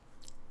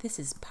This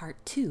is part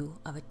 2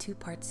 of a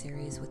 2-part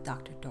series with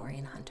Dr.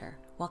 Dorian Hunter.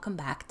 Welcome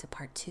back to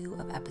part 2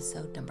 of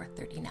episode number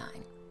 39.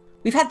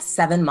 We've had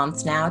 7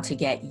 months now to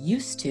get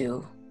used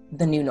to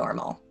the new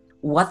normal.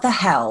 What the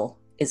hell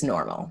is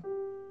normal?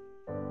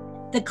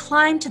 The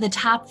climb to the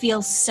top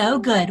feels so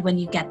good when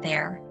you get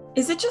there.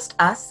 Is it just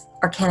us,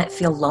 or can it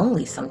feel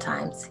lonely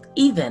sometimes,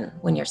 even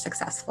when you're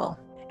successful?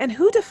 And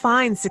who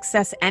defines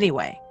success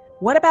anyway?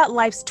 What about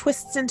life's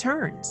twists and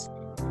turns?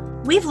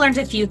 We've learned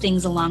a few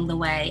things along the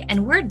way,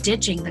 and we're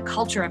ditching the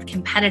culture of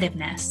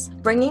competitiveness.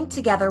 Bringing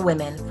together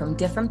women from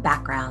different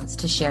backgrounds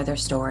to share their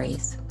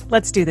stories.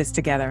 Let's do this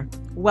together.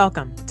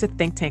 Welcome to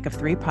Think Tank of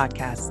Three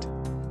podcast.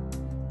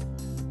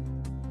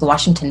 The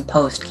Washington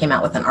Post came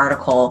out with an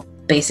article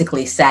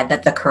basically said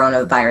that the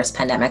coronavirus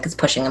pandemic is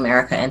pushing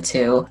America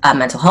into a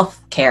mental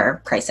health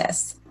care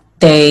crisis.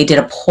 They did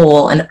a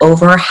poll, and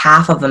over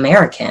half of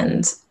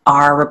Americans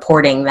are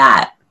reporting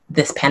that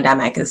this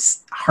pandemic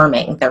is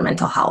harming their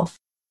mental health.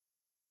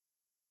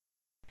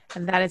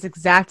 And that is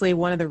exactly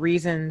one of the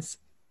reasons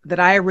that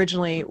I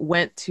originally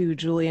went to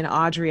Julie and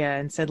Audria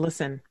and said,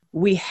 listen,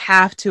 we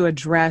have to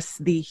address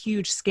the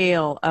huge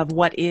scale of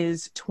what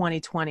is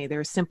 2020.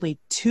 There's simply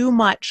too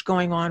much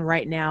going on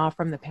right now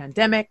from the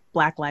pandemic,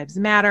 Black Lives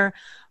Matter,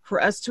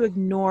 for us to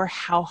ignore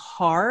how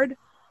hard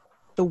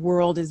the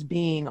world is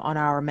being on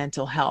our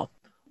mental health.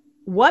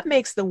 What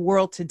makes the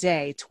world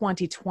today,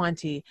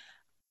 2020,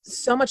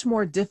 so much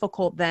more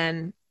difficult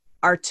than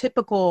our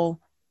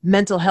typical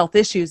mental health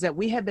issues that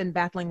we have been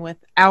battling with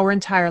our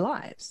entire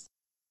lives?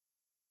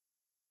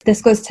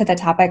 This goes to the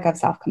topic of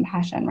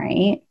self-compassion,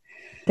 right?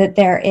 That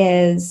there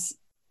is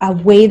a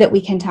way that we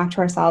can talk to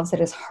ourselves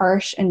that is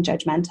harsh and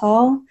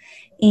judgmental,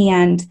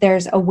 and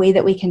there's a way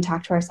that we can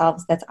talk to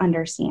ourselves that's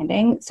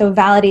understanding. So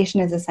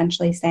validation is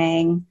essentially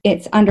saying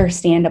it's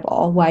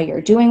understandable why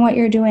you're doing what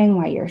you're doing,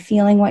 why you're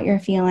feeling what you're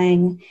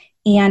feeling,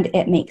 and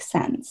it makes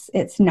sense.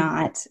 It's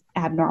not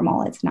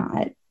abnormal. It's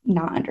not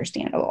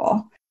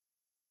understandable.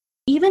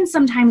 Even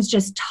sometimes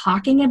just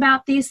talking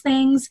about these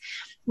things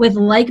with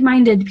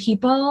like-minded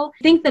people,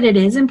 I think that it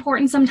is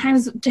important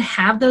sometimes to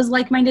have those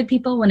like-minded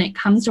people when it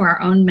comes to our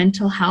own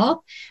mental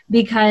health,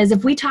 because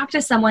if we talk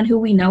to someone who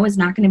we know is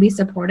not going to be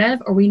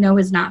supportive, or we know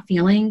is not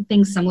feeling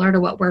things similar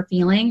to what we're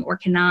feeling, or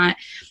cannot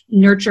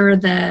nurture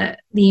the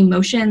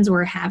emotions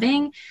we're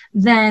having,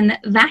 then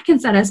that can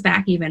set us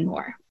back even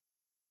more.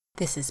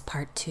 This is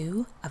part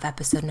 2 of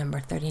episode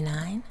number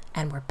 39,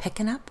 and we're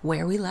picking up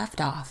where we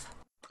left off.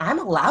 I'm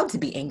allowed to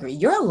be angry.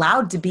 You're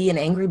allowed to be an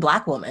angry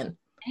Black woman.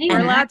 Hey, We're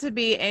allowed to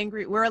be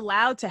angry. We're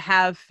allowed to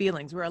have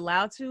feelings. We're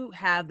allowed to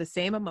have the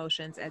same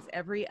emotions as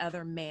every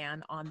other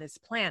man on this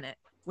planet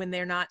when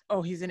they're not,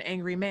 oh, he's an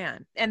angry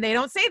man. And they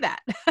don't say that.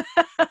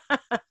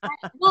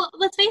 Well,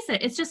 let's face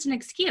it, it's just an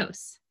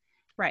excuse.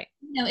 Right.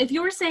 You know, if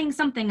you're saying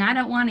something I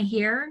don't want to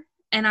hear,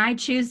 and I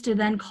choose to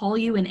then call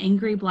you an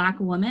angry Black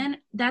woman,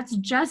 that's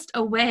just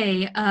a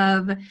way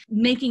of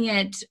making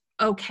it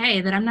okay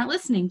that I'm not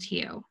listening to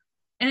you.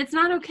 And it's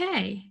not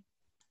okay.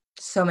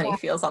 So many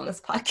feels on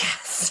this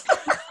podcast.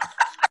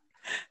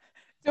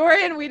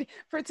 Dorian, we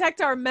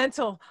protect our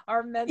mental.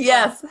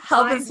 Yes,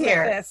 help us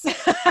here.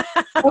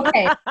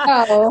 Okay,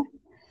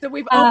 so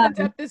we've opened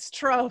up this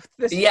trough.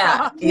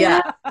 Yeah.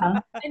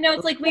 I know,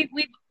 it's like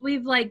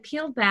we've like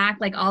peeled back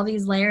like all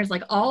these layers,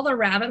 like all the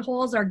rabbit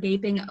holes are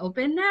gaping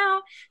open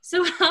now.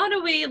 So how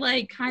do we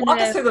like kind walk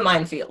of us through the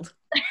minefield?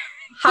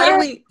 How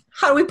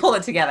do we pull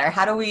it together?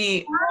 How do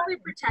we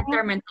protect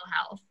our mental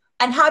health?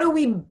 And how do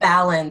we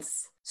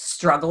balance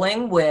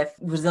struggling with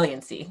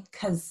resiliency?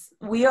 Because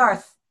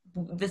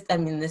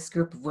this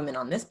group of women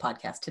on this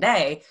podcast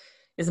today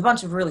is a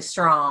bunch of really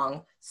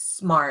strong,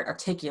 smart,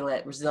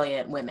 articulate,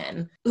 resilient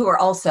women who are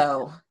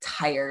also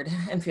tired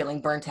and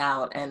feeling burnt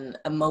out and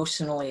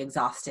emotionally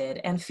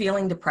exhausted and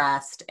feeling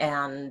depressed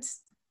and.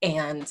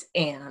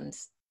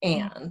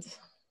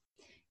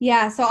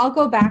 Yeah, so I'll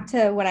go back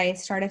to what I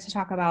started to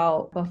talk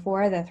about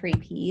before, the 3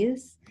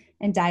 Ps,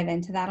 and dive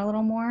into that a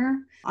little more.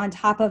 On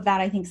top of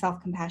that, I think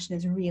self-compassion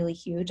is really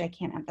huge. I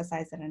can't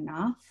emphasize it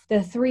enough.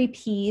 The 3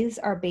 Ps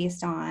are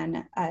based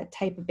on a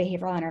type of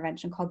behavioral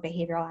intervention called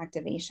behavioral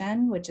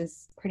activation, which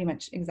is pretty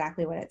much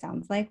exactly what it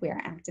sounds like. We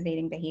are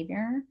activating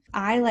behavior.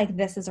 I like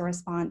this as a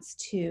response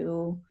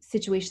to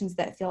situations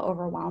that feel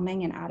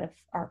overwhelming and out of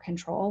our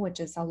control, which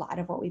is a lot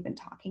of what we've been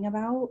talking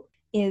about,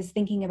 is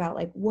thinking about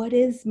like, what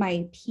is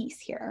my piece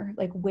here?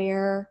 Like,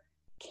 where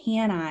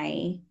can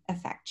I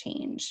affect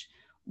change?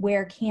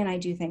 Where can I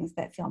do things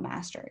that feel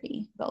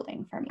mastery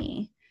building for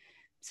me?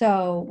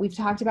 So we've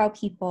talked about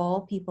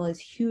people. People is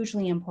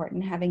hugely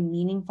important, having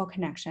meaningful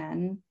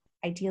connection,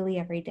 ideally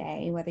every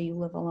day, whether you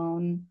live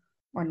alone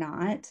or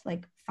not,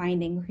 like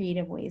finding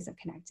creative ways of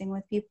connecting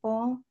with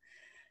people.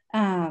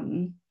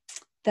 The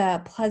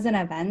pleasant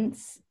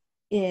events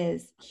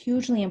is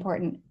hugely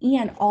important.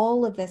 And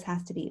all of this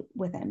has to be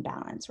within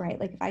balance, right?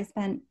 Like if I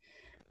spent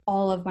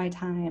all of my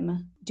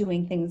time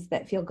doing things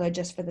that feel good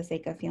just for the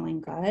sake of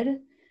feeling good,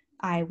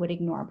 I would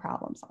ignore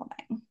problem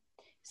solving.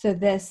 So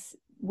this,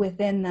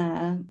 within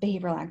the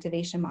behavioral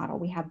activation model,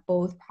 we have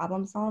both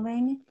problem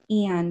solving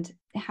and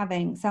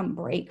having some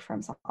break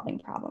from solving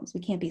problems.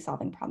 We can't be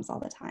solving problems all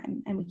the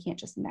time, and we can't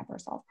just never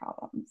solve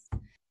problems.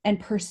 And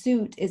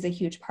pursuit is a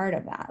huge part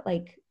of that,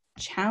 like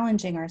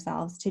challenging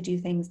ourselves to do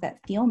things that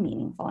feel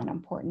meaningful and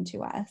important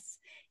to us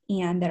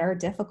and that are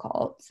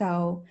difficult.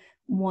 So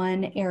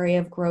one area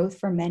of growth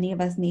for many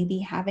of us may be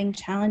having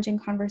challenging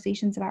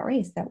conversations about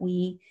race that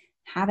we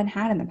haven't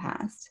had in the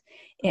past.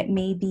 It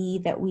may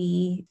be that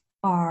we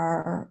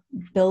are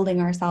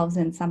building ourselves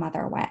in some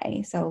other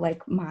way. So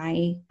like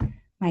my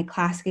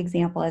classic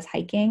example is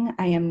hiking.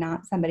 I am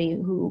not somebody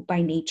who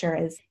by nature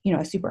is,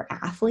 a super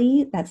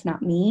athlete. That's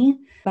not me,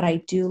 but I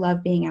do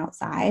love being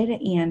outside,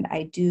 and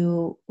I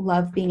do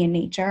love being in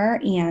nature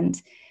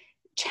and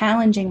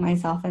challenging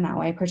myself in that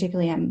way.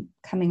 Particularly, I'm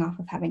coming off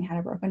of having had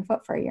a broken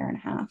foot for 1.5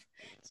 years.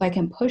 So I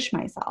can push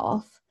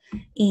myself,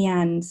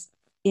 and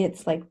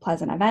it's like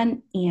pleasant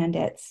event, and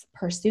it's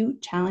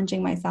pursuit,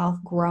 challenging myself,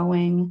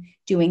 growing,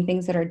 doing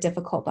things that are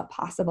difficult but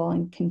possible,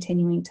 and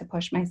continuing to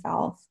push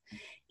myself.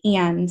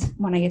 And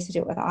when I get to do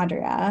it with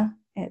Audria,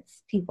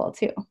 it's people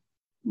too.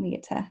 We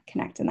get to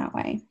connect in that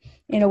way,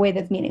 in a way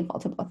that's meaningful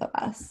to both of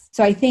us.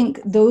 So I think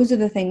those are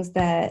the things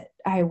that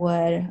I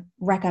would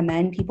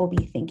recommend people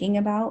be thinking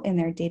about in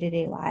their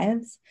day-to-day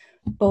lives,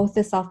 both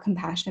the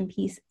self-compassion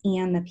piece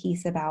and the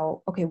piece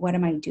about, okay, what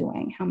am I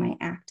doing? How am I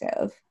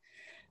active?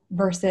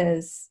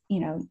 Versus,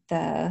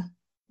 the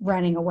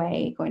running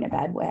away, going to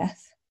bed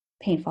with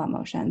painful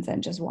emotions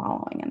and just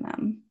wallowing in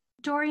them.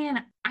 Dorian,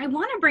 I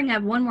want to bring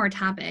up one more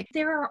topic.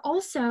 There are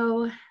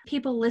also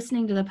people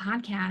listening to the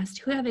podcast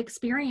who have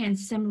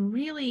experienced some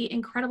really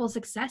incredible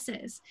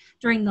successes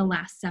during the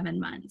last 7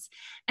 months.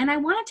 And I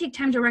want to take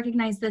time to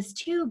recognize this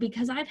too,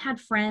 because I've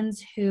had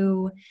friends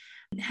who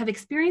have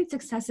experienced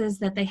successes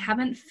that they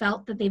haven't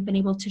felt that they've been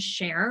able to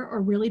share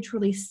or really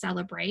truly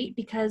celebrate,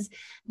 because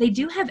they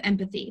do have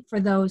empathy for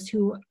those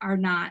who are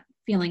not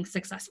feeling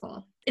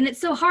successful. And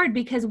it's so hard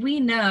because we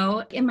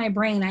know, in my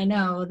brain, I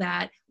know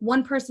that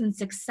one person's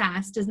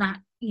success does not,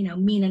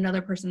 mean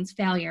another person's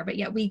failure, but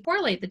yet we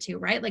correlate the two,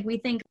 right? Like we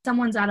think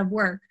someone's out of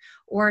work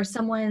or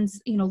someone's,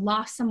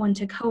 lost someone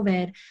to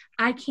COVID.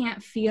 I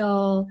can't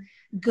feel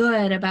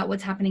good about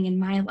what's happening in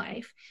my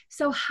life.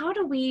 So how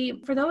do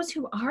we, for those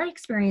who are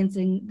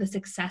experiencing the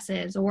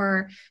successes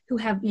or who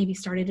have maybe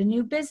started a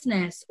new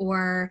business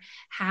or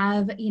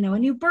have, a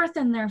new birth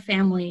in their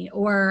family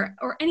or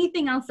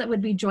anything else that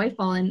would be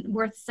joyful and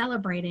worth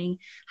celebrating,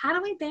 how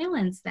do we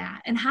balance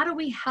that? And how do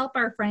we help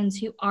our friends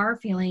who are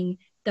feeling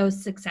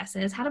those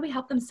successes? How do we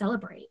help them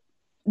celebrate?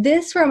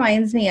 This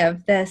reminds me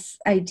of this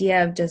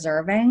idea of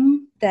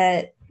deserving,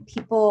 that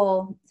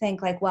people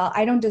think like, well,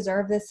 I don't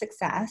deserve this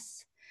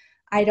success.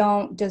 I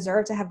don't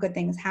deserve to have good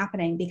things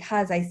happening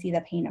because I see the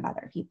pain of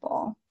other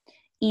people.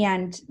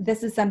 And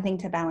this is something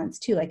to balance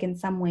too. Like in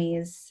some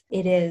ways,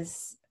 it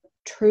is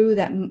true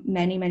that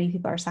many, many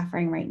people are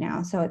suffering right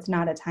now. So it's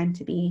not a time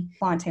to be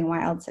flaunting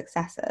wild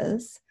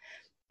successes.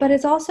 But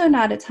it's also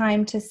not a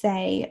time to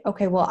say,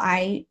 okay, well,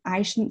 I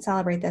shouldn't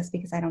celebrate this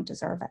because I don't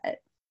deserve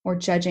it, or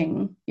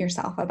judging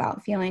yourself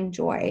about feeling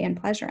joy and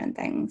pleasure in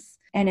things.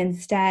 And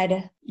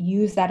instead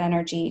use that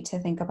energy to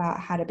think about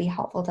how to be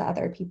helpful to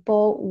other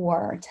people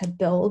or to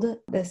build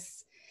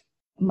this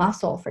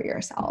muscle for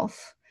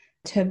yourself,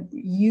 to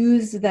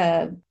use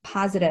the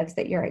positives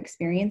that you're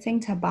experiencing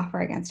to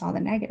buffer against all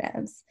the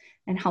negatives,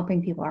 and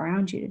helping people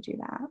around you to do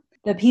that.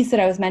 The piece that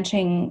I was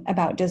mentioning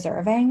about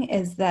deserving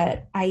is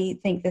that I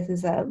think this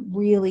is a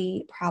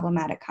really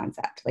problematic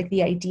concept, like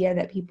the idea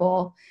that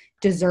people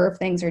deserve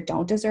things or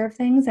don't deserve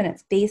things. And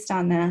it's based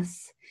on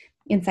this,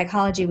 in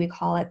psychology, we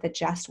call it the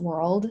just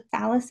world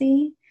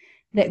fallacy,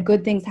 that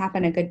good things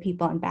happen to good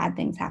people and bad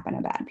things happen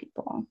to bad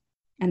people.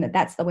 And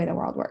that's the way the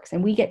world works.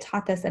 And we get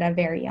taught this at a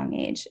very young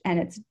age. And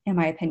it's, in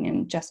my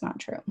opinion, just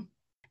not true.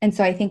 And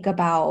so I think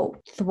about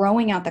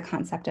throwing out the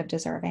concept of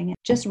deserving and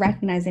just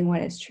recognizing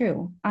what is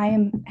true. I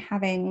am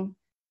having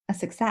a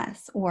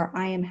success, or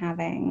I am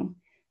having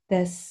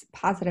this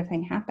positive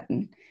thing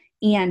happen,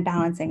 and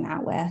balancing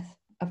that with,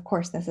 of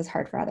course, this is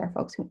hard for other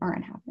folks who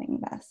aren't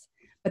having this,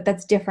 but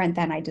that's different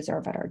than I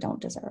deserve it or don't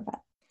deserve it.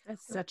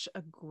 That's such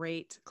a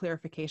great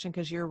clarification,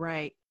 because you're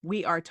right.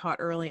 We are taught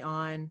early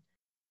on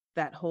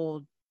that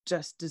whole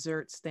just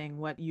desserts thing,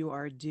 what you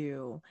are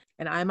due.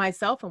 And I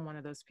myself am one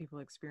of those people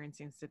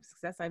experiencing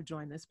success. I've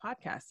joined this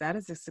podcast. That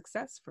is a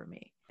success for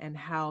me, and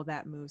how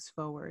that moves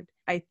forward.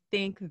 I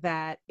think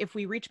that if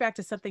we reach back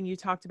to something you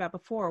talked about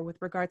before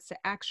with regards to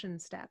action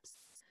steps.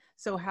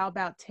 So how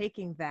about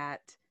taking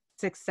that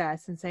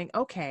success and saying,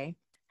 okay,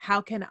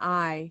 how can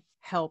I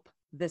help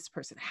this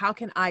person? How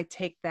can I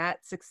take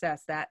that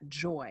success, that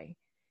joy,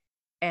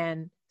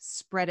 and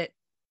spread it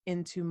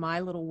into my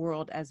little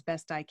world as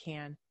best I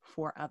can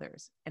for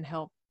others, and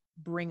help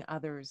bring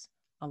others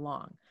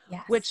along?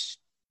 Yes. Which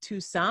to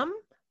some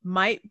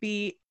might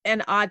be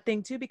an odd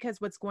thing too,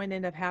 because what's going to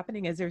end up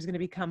happening is there's going to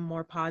become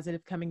more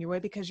positive coming your way,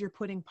 because you're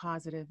putting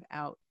positive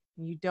out.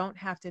 You don't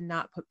have to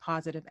not put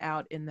positive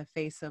out in the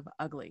face of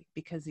ugly,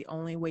 because the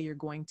only way you're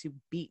going to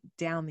beat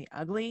down the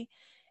ugly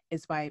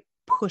is by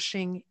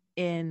pushing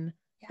in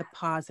the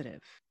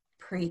positive.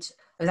 Preach.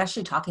 I was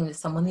actually talking to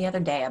someone the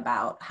other day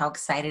about how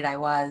excited I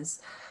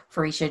was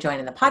for Risha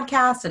joining the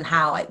podcast and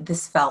how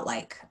this felt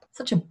like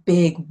such a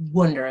big,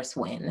 wondrous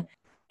win.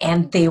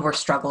 And they were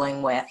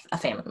struggling with a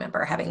family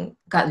member having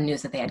gotten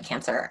news that they had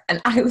cancer.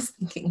 And I was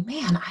thinking,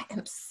 man, I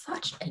am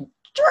such a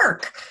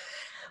jerk.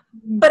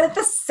 But at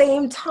the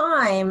same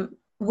time,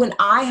 when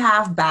I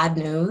have bad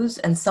news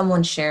and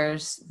someone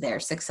shares their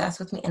success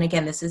with me, and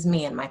again, this is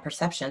me and my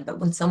perception, but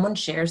when someone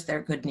shares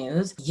their good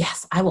news,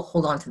 yes, I will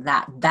hold on to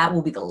that. That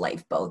will be the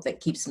lifeboat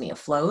that keeps me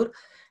afloat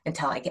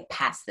until I get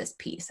past this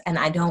piece. And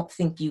I don't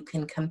think you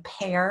can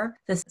compare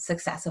the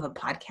success of a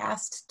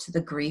podcast to the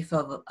grief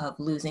of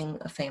losing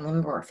a family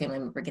member or a family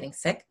member getting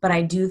sick. But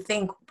I do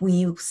think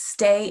we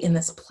stay in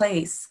this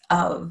place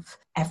of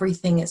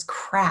everything is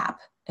crap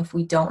if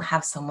we don't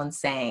have someone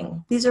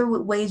saying, these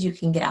are ways you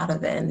can get out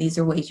of it, and these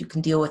are ways you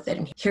can deal with it.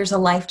 And here's a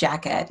life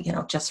jacket,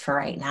 just for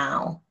right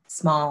now,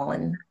 small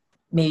and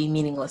maybe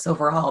meaningless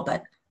overall,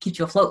 but keeps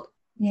you afloat.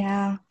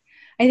 Yeah.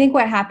 I think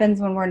what happens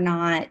when we're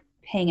not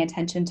paying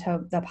attention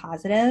to the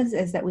positives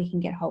is that we can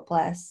get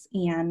hopeless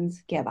and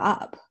give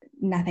up.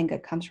 Nothing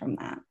good comes from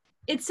that.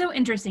 It's so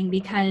interesting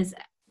because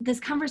this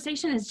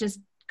conversation has just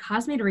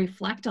caused me to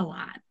reflect a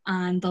lot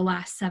on the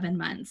last 7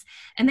 months.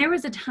 And there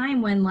was a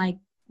time when, like,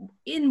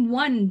 in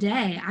one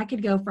day, I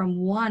could go from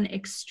one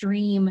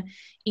extreme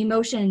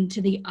emotion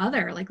to the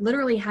other, like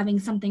literally having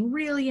something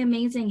really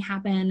amazing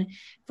happen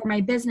for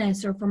my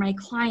business or for my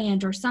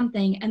client or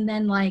something, and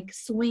then like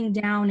swing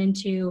down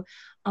into,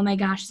 oh my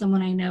gosh,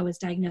 someone I know is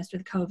diagnosed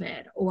with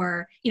COVID,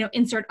 or,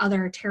 insert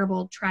other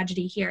terrible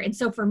tragedy here. And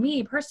so for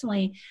me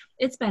personally,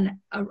 it's been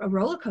a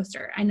roller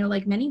coaster. I know,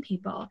 like many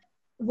people.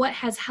 What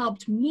has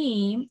helped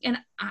me, and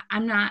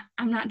I'm not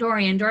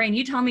Dorian. Dorian,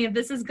 you tell me if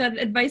this is good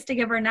advice to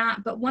give or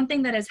not, but one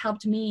thing that has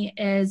helped me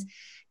is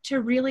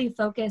to really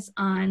focus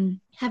on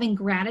having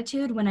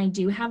gratitude when I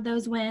do have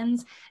those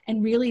wins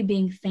and really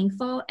being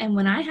thankful. And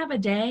when I have a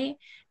day,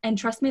 and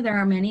trust me, there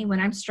are many, when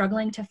I'm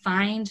struggling to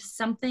find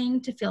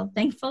something to feel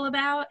thankful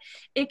about,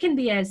 it can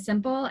be as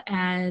simple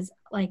as,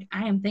 like,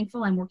 I am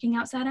thankful I'm working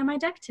outside on my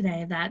deck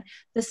today, that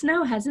the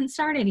snow hasn't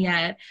started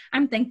yet.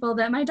 I'm thankful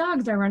that my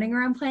dogs are running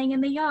around playing in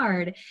the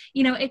yard.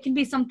 It can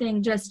be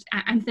something just,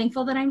 I'm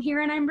thankful that I'm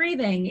here and I'm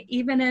breathing,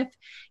 even if,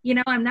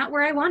 I'm not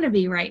where I want to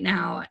be right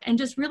now. And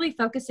just really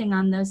focusing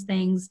on those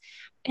things.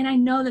 And I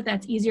know that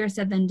that's easier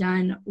said than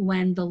done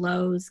when the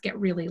lows get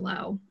really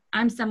low.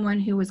 I'm someone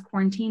who was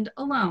quarantined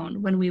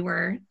alone when we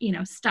were,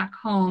 stuck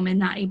home and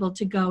not able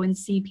to go and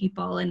see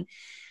people. And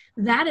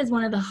that is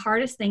one of the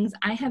hardest things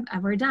I have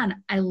ever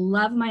done. I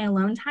love my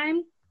alone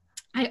time.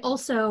 I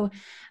also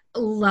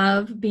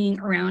love being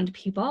around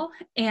people,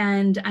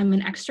 and I'm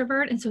an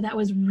extrovert. And so that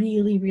was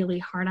really, really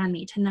hard on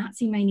me to not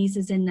see my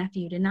nieces and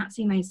nephew, to not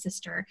see my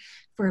sister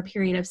for a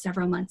period of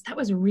several months. That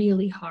was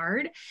really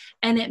hard.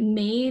 And it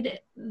made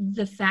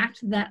the fact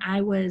that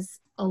I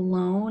was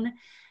alone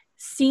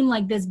seem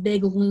like this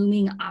big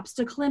looming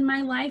obstacle in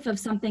my life of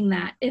something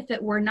that, if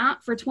it were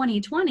not for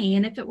 2020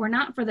 and if it were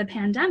not for the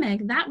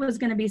pandemic, that was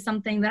going to be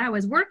something that I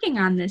was working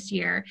on this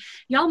year.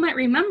 Y'all might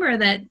remember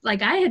that,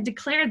 like, I had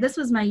declared this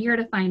was my year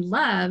to find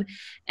love,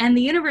 and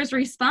the universe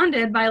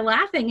responded by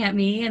laughing at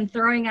me and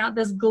throwing out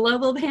this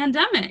global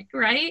pandemic,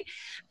 right?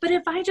 But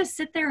if I just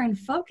sit there and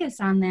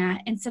focus on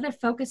that instead of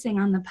focusing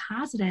on the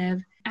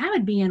positive, I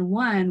would be in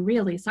one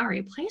really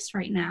sorry place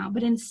right now.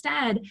 But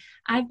instead,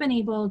 I've been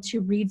able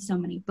to read so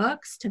many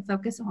books to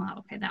focus on,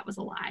 okay, that was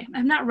a lie.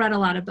 I've not read a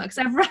lot of books.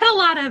 I've read a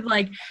lot of,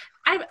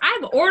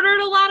 I've ordered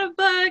a lot of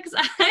books.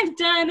 I've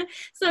done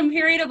some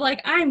period of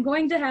I'm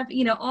going to have,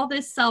 all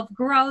this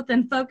self-growth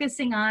and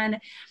focusing on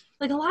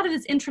a lot of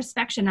this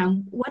introspection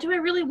on what do I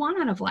really want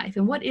out of life,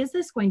 and what is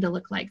this going to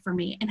look like for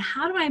me, and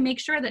how do I make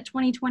sure that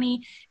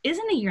 2020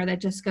 isn't a year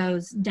that just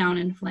goes down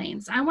in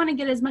flames. I want to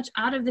get as much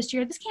out of this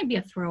year. This can't be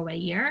a throwaway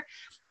year.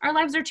 Our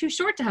lives are too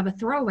short to have a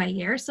throwaway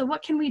year. So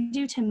what can we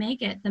do to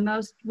make it the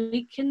most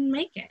we can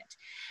make it?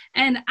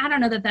 And I don't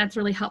know that that's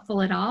really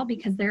helpful at all,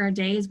 because there are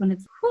days when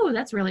it's,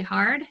 that's really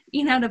hard,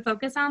 to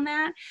focus on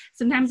that.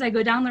 Sometimes I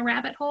go down the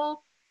rabbit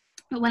hole.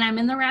 But when I'm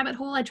in the rabbit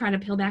hole, I try to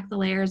peel back the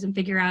layers and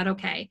figure out,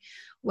 okay,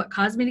 what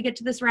caused me to get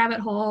to this rabbit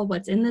hole?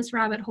 What's in this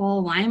rabbit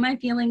hole? Why am I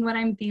feeling what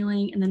I'm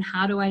feeling? And then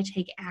how do I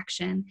take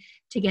action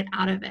to get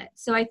out of it?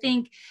 So I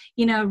think,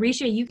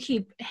 Risha, you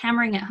keep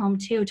hammering it home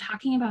too,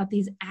 talking about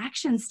these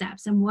action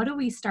steps and what do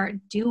we start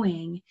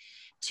doing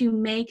to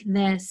make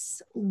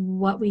this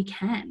what we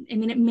can. I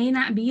mean, it may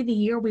not be the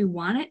year we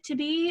want it to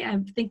be. I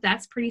think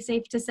that's pretty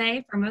safe to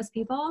say for most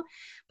people,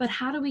 but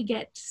how do we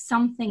get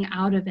something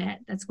out of it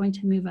that's going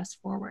to move us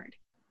forward?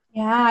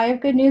 Yeah, I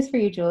have good news for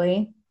you,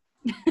 Julie.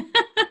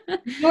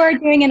 You are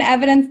doing an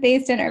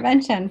evidence-based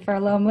intervention for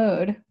low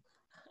mood.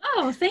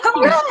 Oh, thank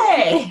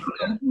Hooray!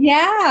 you.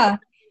 Yeah.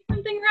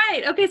 Something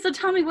right. Okay, so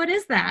tell me, what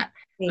is that?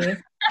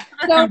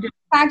 So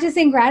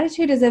practicing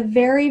gratitude is a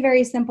very,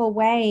 very simple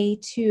way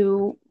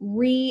to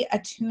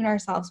reattune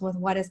ourselves with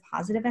what is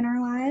positive in our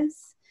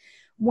lives.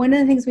 One of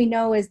the things we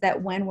know is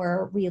that when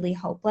we're really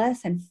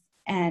hopeless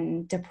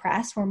and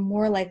depressed, we're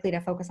more likely to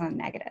focus on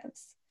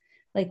negatives.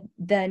 Like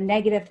the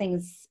negative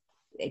things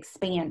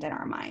expand in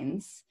our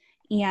minds.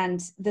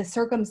 And the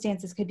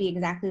circumstances could be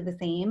exactly the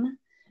same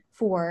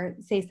for,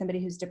 say,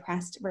 somebody who's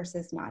depressed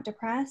versus not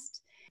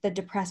depressed. The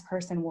depressed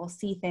person will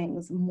see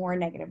things more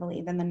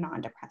negatively than the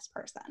non-depressed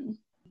person.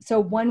 So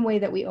one way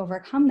that we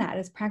overcome that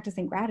is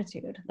practicing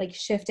gratitude, like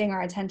shifting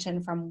our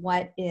attention from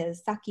what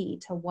is sucky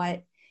to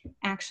what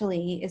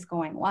actually is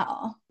going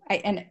well.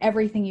 And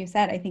everything you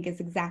said, I think, is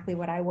exactly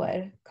what I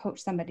would coach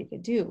somebody to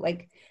do.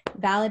 Like,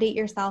 validate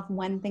yourself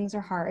when things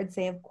are hard.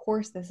 Say, of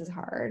course, this is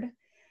hard.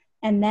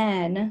 And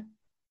then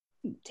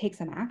take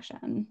some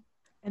action.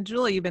 And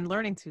Julie, you've been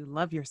learning to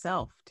love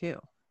yourself too.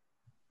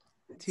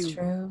 It's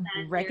true.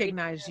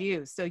 Recognize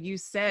you. So you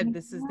said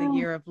this is the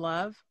year of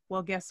love.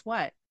 Well, guess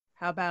what?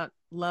 How about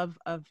love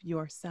of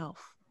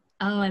yourself?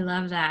 Oh, I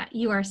love that.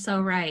 You are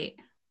so right.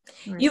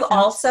 You've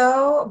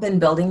also been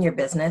building your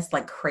business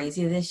like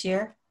crazy this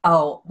year.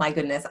 Oh my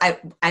goodness.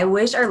 I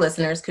wish our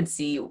listeners could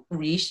see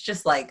Rish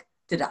just like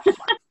did a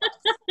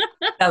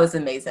that was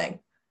amazing.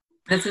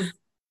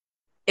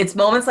 It's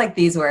moments like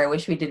these where I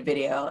wish we did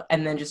video,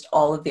 and then just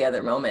all of the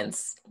other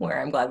moments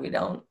where I'm glad we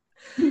don't.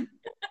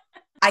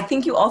 I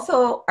think you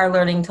also are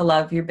learning to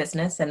love your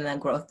business and the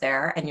growth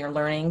there, and you're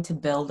learning to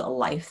build a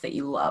life that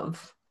you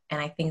love.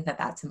 And I think that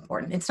that's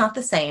important. It's not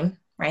the same,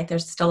 right?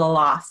 There's still a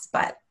loss,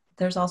 but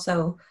there's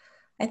also,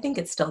 I think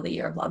it's still the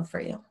year of love for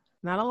you.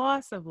 Not a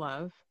loss of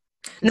love.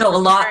 No, a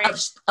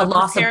loss of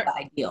the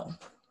ideal.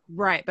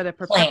 Right, but a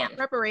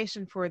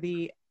preparation for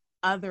the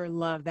other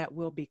love that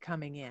will be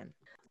coming in.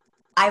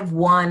 I have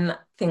one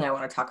thing I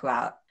want to talk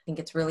about. I think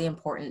it's really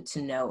important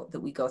to note that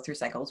we go through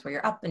cycles where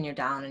you're up and you're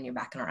down and you're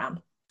back and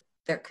around.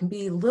 There can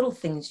be little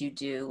things you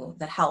do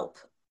that help,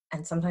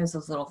 and sometimes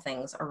those little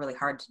things are really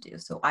hard to do.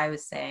 So I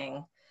was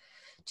saying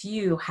to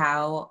you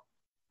how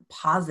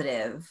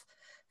positive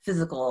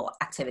physical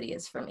activity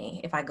is for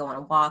me. If I go on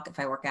a walk, if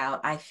I work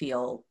out, I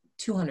feel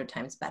 200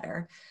 times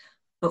better.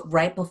 But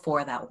right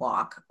before that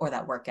walk or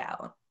that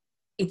workout,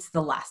 it's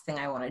the last thing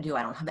I want to do.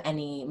 I don't have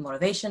any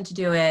motivation to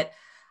do it.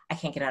 I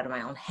can't get out of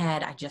my own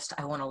head.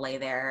 I want to lay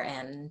there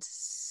and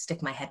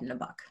stick my head in a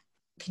book.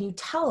 Can you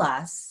tell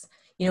us,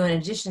 in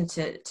addition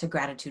to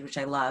gratitude, which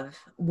I love,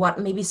 what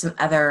maybe some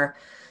other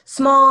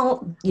small,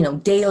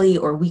 daily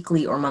or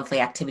weekly or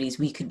monthly activities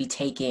we could be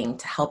taking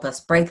to help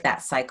us break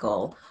that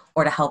cycle,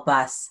 or to help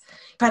us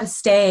try to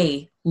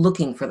stay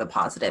looking for the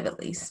positive at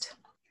least?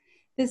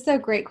 This is a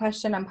great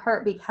question, in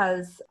part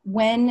because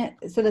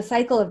the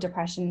cycle of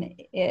depression,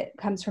 it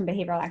comes from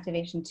behavioral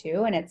activation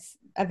too. And it's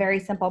a very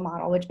simple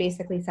model, which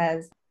basically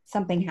says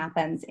something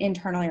happens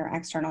internally or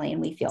externally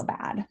and we feel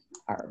bad,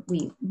 or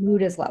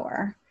mood is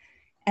lower.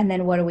 And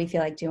then what do we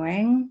feel like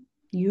doing?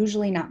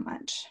 Usually not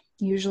much.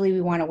 Usually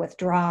we want to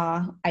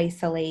withdraw,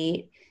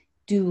 isolate,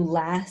 do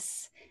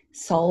less,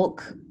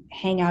 sulk,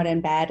 hang out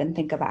in bed and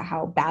think about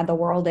how bad the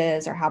world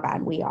is or how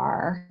bad we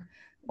are,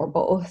 or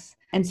both.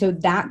 And so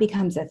that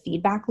becomes a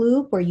feedback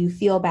loop where you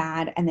feel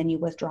bad and then you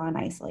withdraw and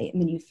isolate,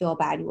 and then you feel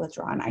bad, you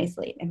withdraw and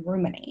isolate and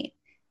ruminate,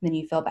 and then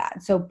you feel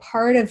bad. So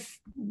part of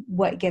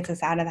what gets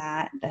us out of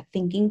that, the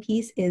thinking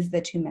piece, is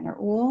the 2-minute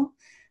rule.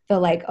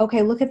 The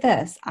okay, look at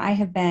this. I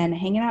have been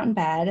hanging out in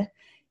bed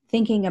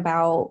thinking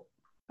about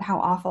how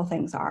awful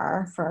things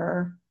are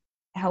for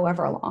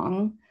however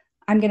long.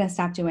 I'm going to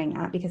stop doing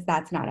that because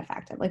that's not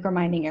effective. Like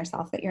reminding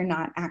yourself that you're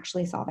not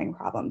actually solving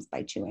problems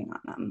by chewing on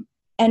them.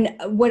 And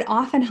what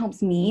often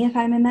helps me if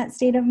I'm in that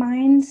state of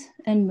mind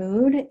and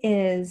mood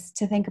is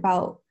to think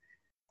about,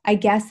 I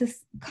guess,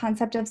 this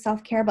concept of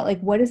self-care,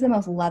 but what is the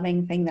most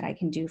loving thing that I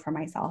can do for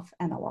myself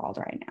and the world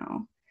right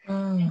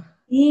now?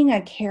 Being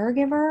a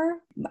caregiver,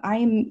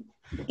 I'm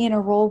in a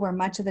role where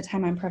much of the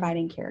time I'm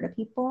providing care to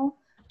people,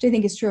 which I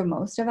think is true of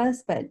most of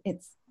us, but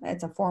it's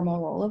a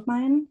formal role of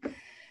mine,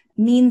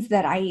 means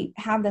that I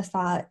have this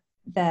thought,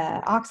 the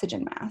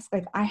oxygen mask.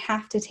 I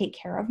have to take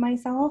care of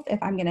myself if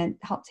I'm going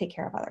to help take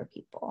care of other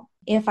people.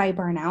 If I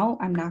burn out,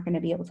 I'm not going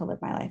to be able to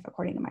live my life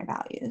according to my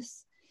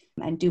values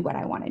and do what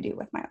I want to do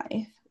with my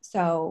life.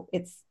 So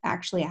it's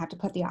actually, I have to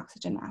put the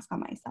oxygen mask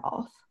on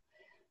myself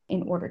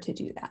in order to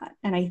do that.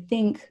 And I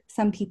think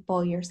some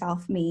people,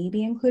 yourself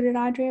maybe included,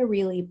 Audrea,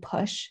 really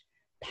push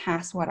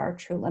past what our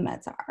true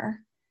limits are.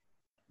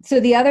 So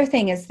the other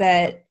thing is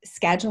that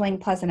scheduling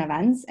pleasant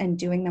events and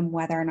doing them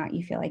whether or not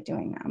you feel like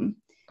doing them.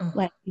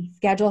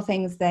 Schedule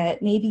things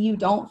that maybe you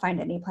don't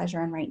find any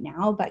pleasure in right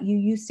now, but you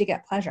used to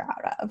get pleasure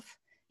out of.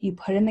 You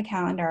put in the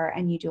calendar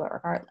and you do it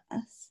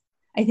regardless.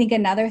 I think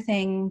another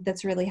thing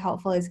that's really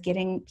helpful is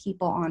getting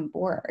people on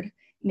board,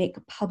 make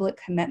public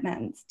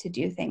commitments to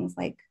do things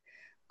like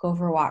go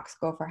for walks,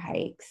 go for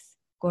hikes,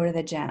 go to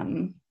the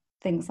gym,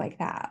 things like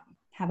that.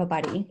 Have a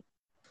buddy.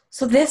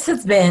 So this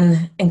has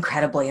been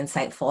incredibly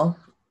insightful.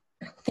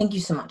 Thank you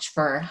so much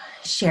for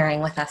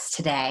sharing with us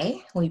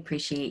today. We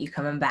appreciate you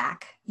coming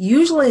back.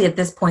 Usually at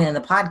this point in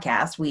the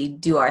podcast, we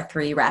do our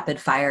 3 rapid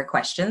fire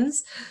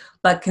questions,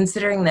 but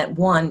considering that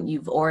 1,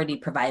 you've already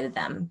provided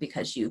them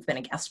because you've been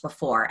a guest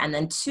before, and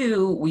then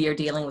 2, we are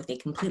dealing with a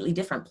completely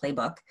different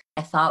playbook,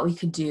 I thought we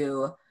could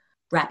do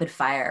rapid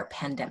fire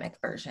pandemic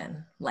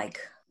version, like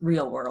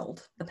real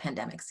world, the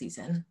pandemic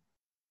season,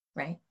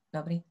 right?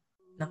 Nobody?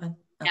 Nothing?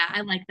 Yeah,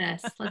 I like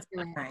this. Let's do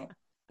it. All right.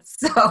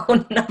 So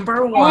number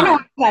I want to one,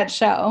 watch that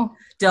show.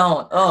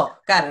 don't. Oh,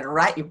 got to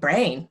rot your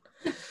brain.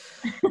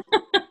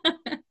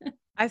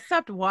 I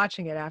stopped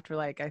watching it after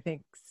I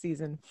think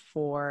season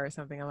 4 or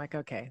something. I'm like,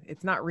 okay,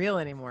 it's not real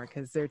anymore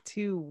because they're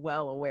too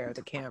well aware of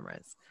the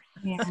cameras.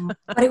 Yeah.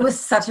 But it was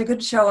such a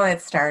good show when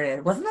it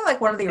started. Wasn't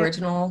it one of the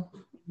original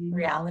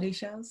reality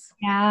shows?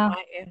 Yeah.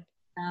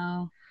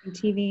 So,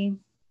 TV.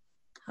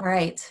 All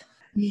right.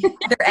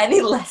 Are there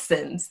any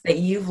lessons that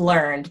you've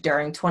learned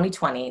during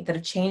 2020 that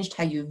have changed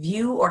how you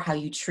view or how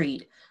you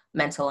treat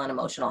mental and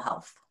emotional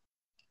health?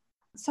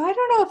 So I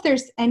don't know if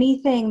there's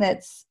anything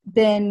that's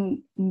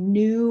been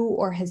new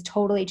or has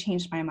totally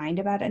changed my mind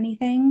about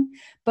anything,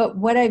 but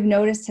what I've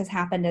noticed has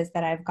happened is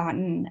that I've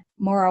gotten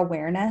more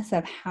awareness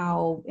of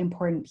how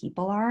important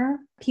people are.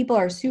 People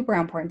are super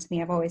important to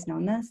me. I've always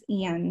known this,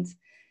 and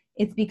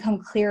it's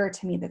become clearer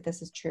to me that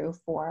this is true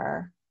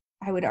for,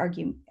 I would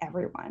argue,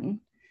 everyone.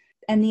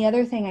 And the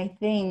other thing I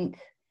think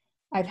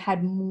I've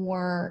had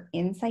more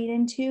insight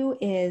into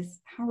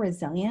is how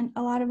resilient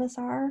a lot of us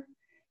are,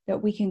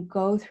 that we can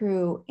go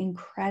through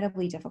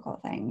incredibly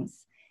difficult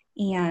things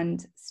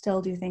and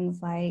still do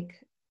things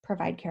like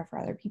provide care for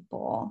other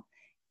people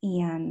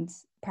and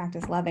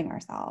practice loving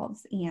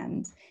ourselves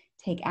and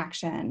take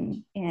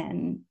action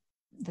in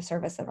the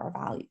service of our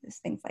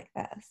values, things like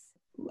this.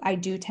 I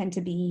do tend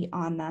to be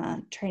on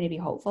the trying to be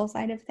hopeful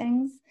side of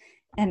things,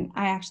 and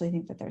I actually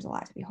think that there's a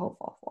lot to be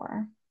hopeful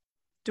for.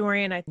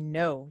 Dorian, I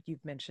know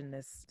you've mentioned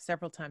this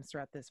several times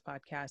throughout this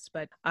podcast,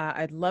 but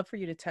I'd love for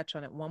you to touch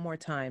on it one more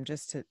time,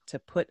 just to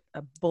put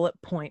a bullet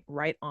point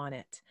right on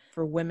it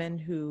for women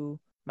who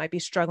might be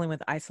struggling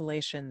with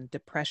isolation,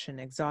 depression,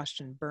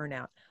 exhaustion,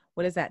 burnout.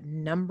 What is that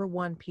number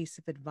one piece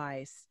of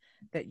advice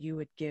that you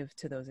would give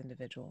to those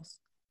individuals?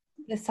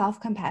 The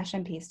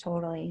self-compassion piece,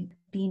 totally.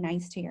 Be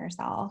nice to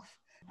yourself.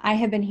 I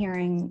have been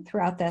hearing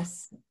throughout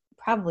this,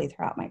 probably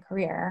throughout my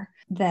career,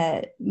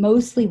 that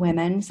mostly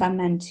women, some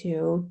men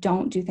too,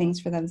 don't do things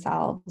for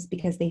themselves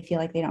because they feel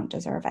like they don't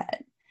deserve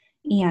it.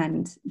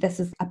 And this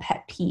is a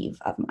pet peeve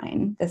of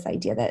mine, this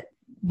idea that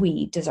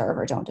we deserve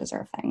or don't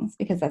deserve things,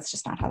 because that's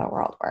just not how the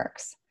world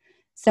works.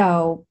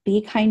 So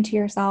be kind to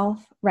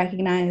yourself,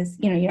 recognize,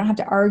 you don't have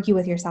to argue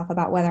with yourself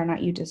about whether or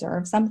not you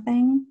deserve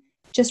something.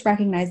 Just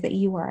recognize that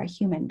you are a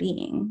human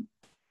being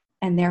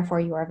and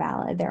therefore you are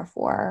valid.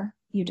 Therefore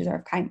you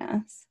deserve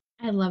kindness.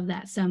 I love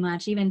that so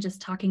much. Even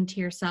just talking to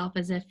yourself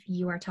as if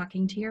you are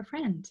talking to your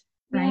friend,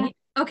 right?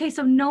 Yeah. Okay,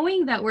 so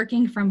knowing that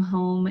working from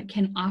home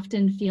can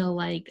often feel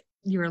like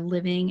you're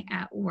living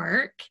at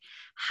work,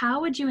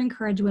 how would you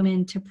encourage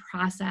women to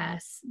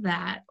process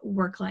that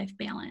work-life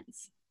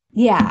balance?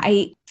 Yeah,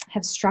 I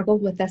have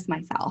struggled with this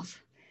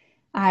myself.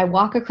 I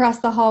walk across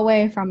the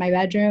hallway from my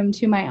bedroom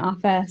to my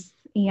office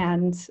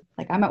and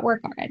I'm at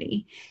work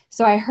already.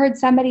 So I heard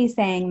somebody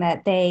saying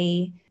that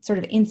they sort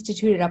of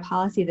instituted a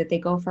policy that they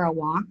go for a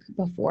walk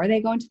before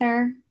they go into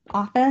their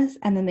office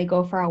and then they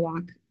go for a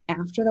walk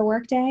after the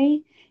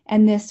workday.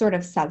 And this sort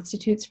of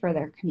substitutes for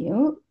their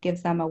commute,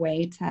 gives them a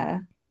way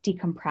to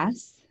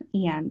decompress.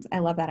 And I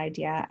love that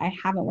idea. I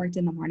haven't worked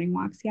in the morning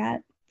walks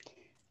yet.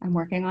 I'm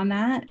working on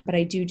that, but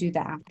I do the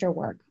after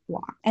work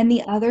walk. And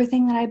the other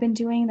thing that I've been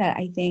doing that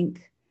I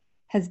think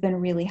has been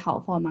really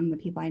helpful among the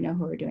people I know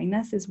who are doing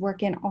this is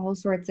work in all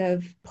sorts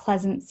of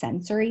pleasant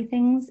sensory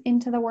things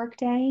into the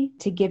workday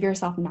to give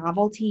yourself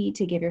novelty,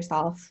 to give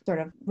yourself sort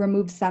of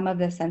remove some of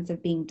the sense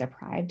of being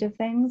deprived of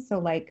things.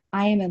 So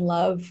I am in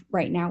love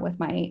right now with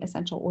my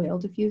essential oil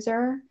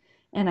diffuser,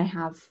 and I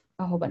have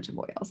a whole bunch of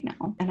oils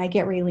now, and I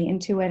get really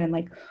into it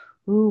and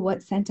ooh,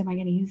 what scent am I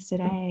going to use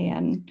today?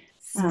 And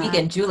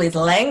speaking Julie's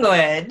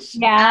language.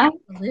 Yeah.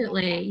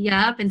 Absolutely.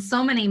 Yep. And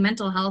so many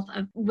mental health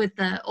with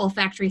the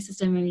olfactory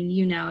system. I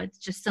mean, it's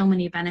just so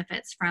many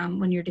benefits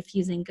from when you're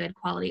diffusing good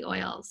quality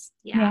oils.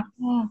 Yeah.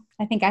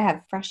 I think I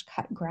have fresh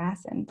cut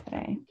grass in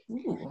today.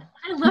 Ooh.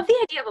 I love the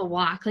idea of a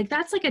walk.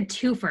 That's like a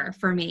twofer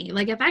for me.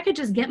 If I could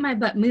just get my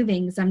butt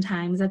moving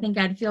sometimes, I think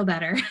I'd feel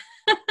better.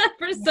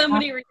 For so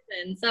many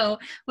reasons. So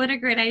what a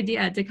great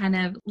idea to kind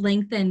of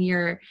lengthen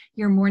your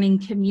morning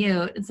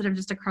commute instead of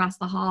just across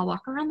the hall,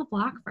 walk around the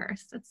block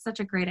first. It's such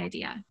a great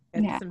idea.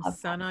 Get some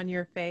sun on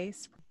your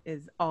face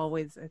is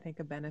always, I think,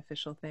 a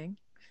beneficial thing.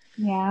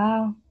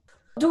 Yeah.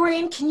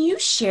 Dorian, can you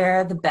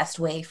share the best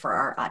way for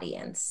our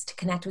audience to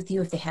connect with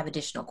you if they have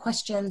additional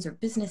questions or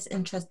business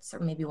interests or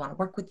maybe want to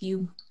work with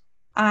you?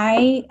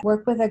 I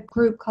work with a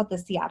group called the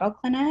Seattle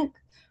Clinic,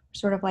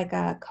 sort of like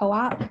a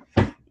co-op.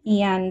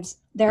 And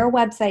their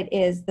website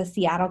is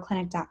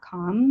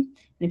theseattleclinic.com. And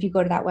if you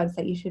go to that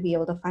website, you should be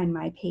able to find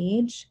my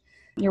page.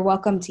 You're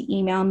welcome to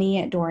email me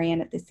at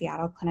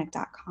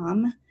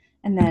dorian@theseattleclinic.com.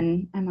 And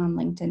then I'm on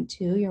LinkedIn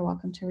too. You're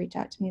welcome to reach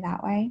out to me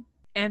that way.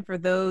 And for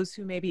those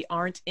who maybe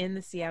aren't in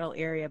the Seattle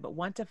area but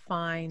want to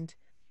find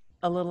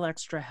a little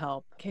extra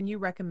help, can you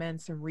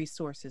recommend some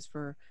resources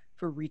for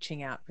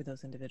reaching out for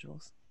those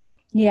individuals?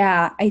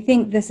 Yeah, I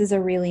think this is a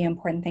really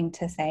important thing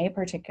to say,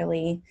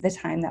 particularly the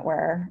time that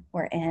we're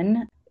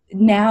in.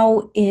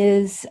 now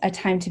is a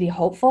time to be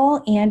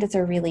hopeful, and it's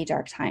a really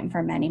dark time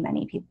for many,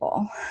 many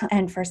people.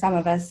 And for some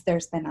of us,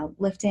 there's been a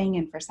lifting,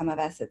 and for some of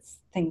us,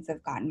 things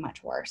have gotten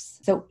much worse.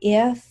 So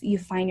if you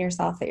find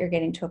yourself that you're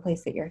getting to a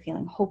place that you're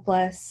feeling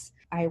hopeless,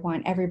 I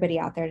want everybody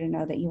out there to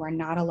know that you are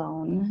not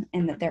alone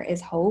and that there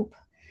is hope.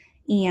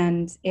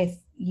 And if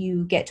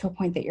you get to a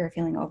point that you're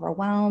feeling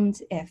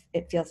overwhelmed, if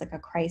it feels like a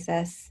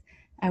crisis,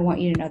 I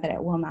want you to know that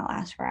it will not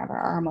last forever.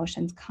 Our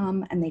emotions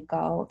come and they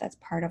go. That's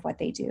part of what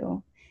they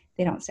do.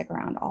 They don't stick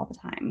around all the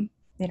time.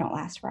 They don't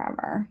last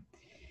forever.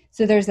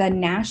 So there's a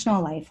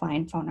national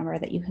Lifeline phone number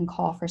that you can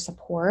call for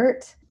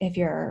support if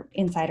you're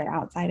inside or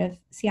outside of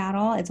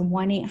Seattle. It's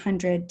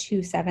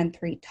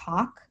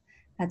 1-800-273-TALK.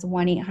 That's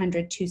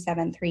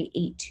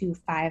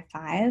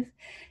 1-800-273-8255.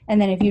 And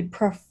then if you'd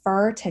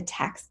prefer to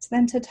text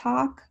than to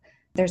talk,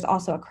 there's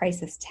also a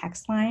crisis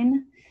text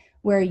line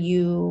where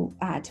you,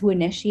 to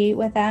initiate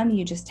with them,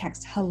 you just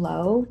text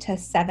hello to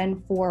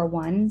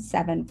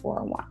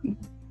 741-741.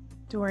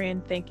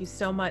 Dorian, thank you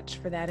so much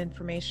for that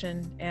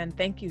information. And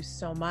thank you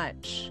so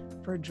much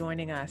for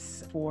joining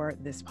us for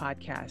this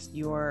podcast.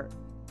 Your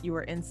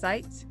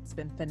insights, it's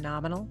been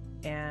phenomenal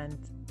and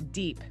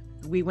deep.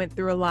 We went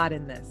through a lot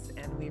in this,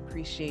 and we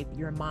appreciate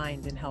your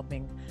mind in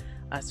helping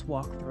us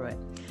walk through it.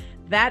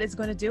 That is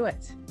going to do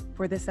it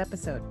for this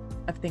episode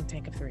of Think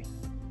Tank of Three.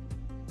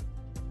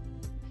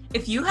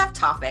 If you have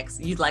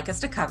topics you'd like us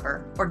to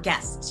cover or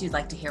guests you'd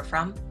like to hear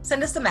from,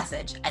 send us a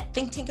message at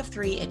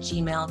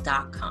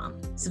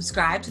thinktankof3@gmail.com.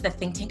 Subscribe to the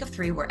Think Tank of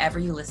Three wherever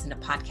you listen to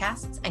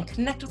podcasts and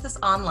connect with us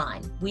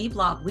online. We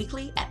blog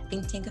weekly at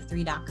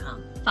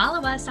thinktankof3.com.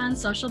 Follow us on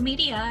social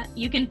media.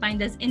 You can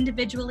find us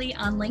individually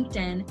on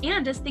LinkedIn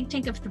and as Think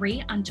Tank of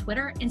Three on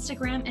Twitter,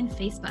 Instagram, and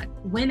Facebook.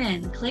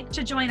 Women, click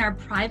to join our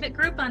private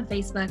group on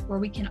Facebook where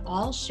we can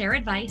all share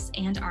advice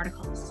and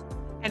articles.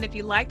 And if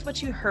you liked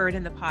what you heard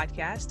in the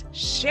podcast,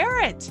 share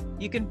it.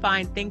 You can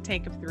find Think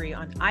Tank of Three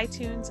on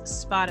iTunes,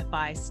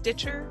 Spotify,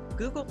 Stitcher,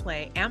 Google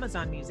Play,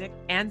 Amazon Music,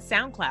 and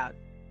SoundCloud.